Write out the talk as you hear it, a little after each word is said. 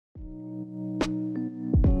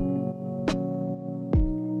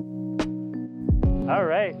All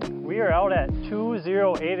right, we are out at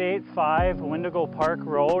 20885 Wendigo Park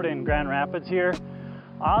Road in Grand Rapids here.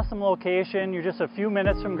 Awesome location. You're just a few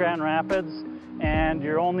minutes from Grand Rapids, and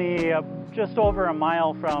you're only just over a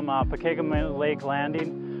mile from Pokegama Lake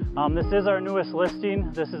Landing. This is our newest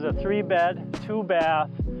listing. This is a 3-bed,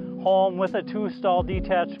 2-bath home with a 2-stall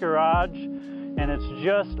detached garage, and it's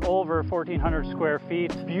just over 1,400 square feet.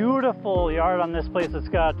 Beautiful yard on this place. It's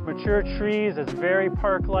got mature trees. It's very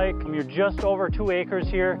park-like. You're just over 2 acres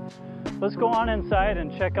here. Let's go on inside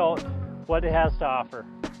and check out what it has to offer.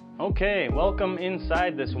 Okay, welcome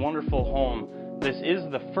inside this wonderful home. This is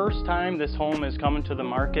the first time this home is coming to the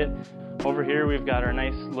market. Over here we've got our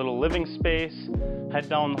nice little living space. Head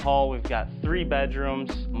down the hall, we've got 3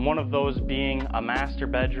 bedrooms, one of those being a master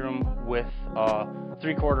bedroom with a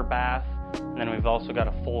 3/4 bath, and then we've also got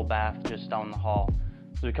a full bath just down the hall.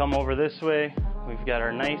 So we come over this way, we've got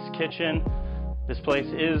our nice kitchen. This place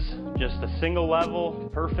is just a single level,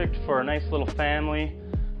 perfect for a nice little family.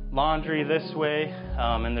 Laundry this way,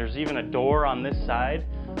 and there's even a door on this side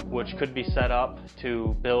which could be set up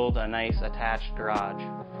to build a nice attached garage.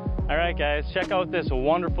 All right guys, check out this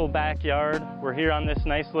wonderful backyard. We're here on this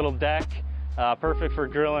nice little deck, perfect for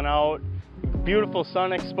grilling out. Beautiful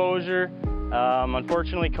sun exposure.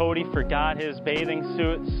 Unfortunately, Cody forgot his bathing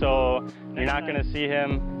suit, so you're not gonna see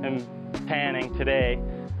him tanning today.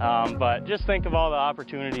 But just think of all the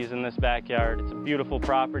opportunities in this backyard. It's a beautiful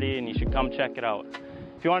property and you should come check it out.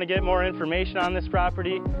 If you want to get more information on this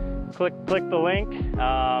property, click the link.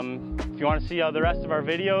 If you want to see the rest of our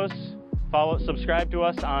videos, subscribe to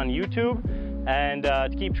us on YouTube, and to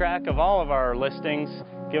keep track of all of our listings,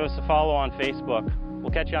 give us a follow on Facebook.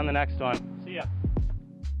 We'll catch you on the next one. See ya.